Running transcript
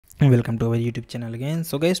Welcome to our YouTube channel again.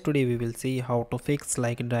 So guys, today we will see how to fix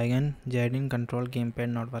like Dragon Gaiden control gamepad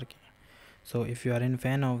not working. So if you are a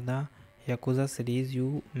fan of the Yakuza series,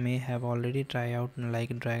 you may have already tried out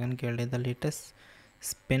like Dragon Gaiden, the latest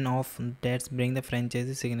spin-off that's bring the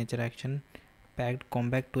franchise's signature action packed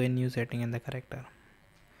combat to a new setting and the character.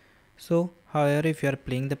 So however, if you are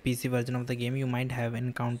playing the PC version of the game, you might have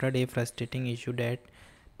encountered a frustrating issue that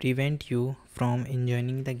prevent you from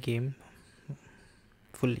enjoying the game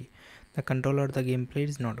fully. The controller or the gameplay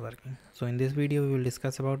is not working. So in this video we will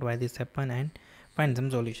discuss about why this happen and find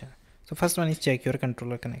some solution. So first one is check your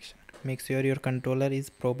controller connection. Make sure your controller is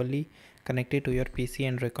properly connected to your PC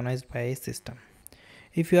and recognized by a system.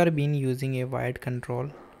 If you are been using a wired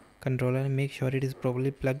controller, make sure it is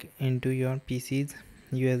properly plugged into your PC's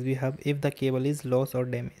USB hub if the cable is lost or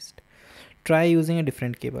damaged. Try using a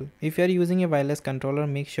different cable. If you are using a wireless controller,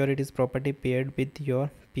 make sure it is properly paired with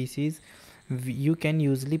your PC's. You can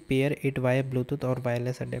usually pair it via Bluetooth or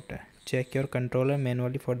wireless adapter. Check your controller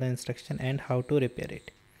manually for the instruction and how to repair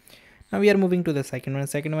it. Now we are moving to the second one.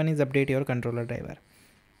 Second one is update your controller driver.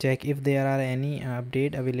 Check if there are any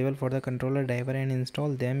update available for the controller driver and install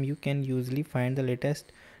them. You can usually find the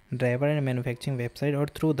latest driver and manufacturing website or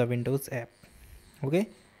through the Windows app. Okay,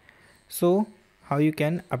 so how you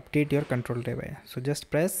can update your control driver? So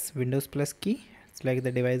just press Windows plus key, select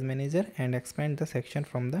the device manager and expand the section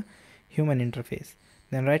from the human interface.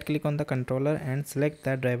 Then right click on the controller and select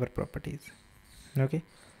the driver properties. Okay,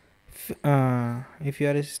 if you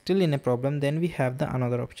are still in a problem, then we have the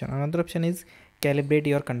another option is calibrate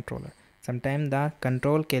your controller. Sometimes the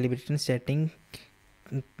control calibration setting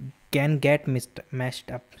can get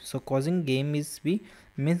mashed up, so causing game is be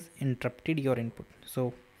misinterpreted your input.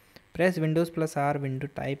 So press Windows plus R window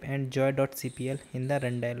type and joy.cpl in the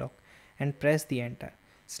run dialog and press the enter.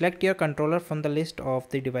 Select your controller from the list of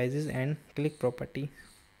the devices and click property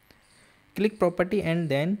and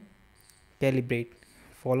then calibrate.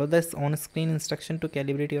 Follow this on-screen instruction to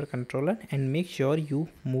calibrate your controller and make sure you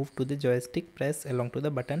move to the joystick press along to the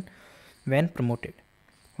button when promoted.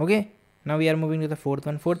 Okay, now we are moving to the fourth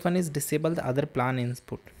one is disable the other plan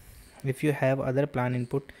input. If you have other plan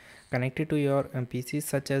input connected to your PC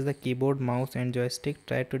such as the keyboard, mouse and joystick,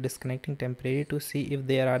 try to disconnecting temporarily to see if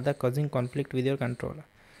they are the causing conflict with your controller.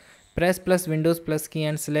 Press plus Windows plus key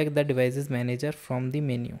and select the devices manager from the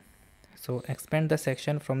menu. So expand the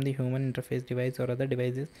section from the human interface device or other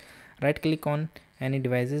devices. Right click on any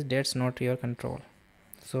devices that's not your control.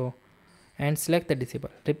 So and select the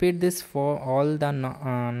disable. Repeat this for all the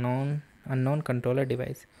unknown controller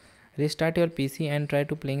device. Restart your PC and try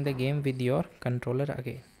to playing the game with your controller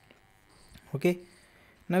again. Okay,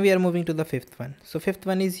 now we are moving to the fifth one. So fifth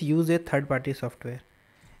one is use a third-party software.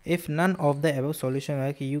 If none of the above solution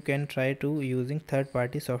work, you can try to using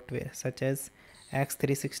third-party software such as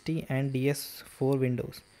X360 and DS4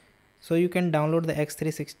 Windows. So you can download the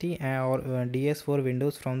X360 or DS4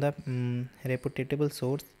 Windows from the reputable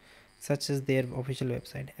source such as their official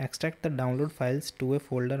website. Extract the download files to a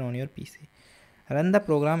folder on your PC. Run the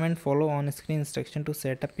program and follow on-screen instruction to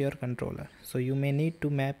set up your controller. So you may need to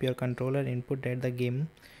map your controller input at the game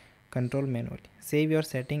control manually. Save your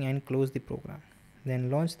setting and close the program.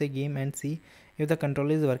 Then launch the game and see if the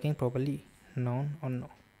controller is working properly, on or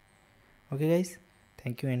no. Okay guys,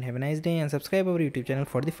 thank you and have a nice day and subscribe our YouTube channel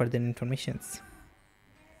for the further informations.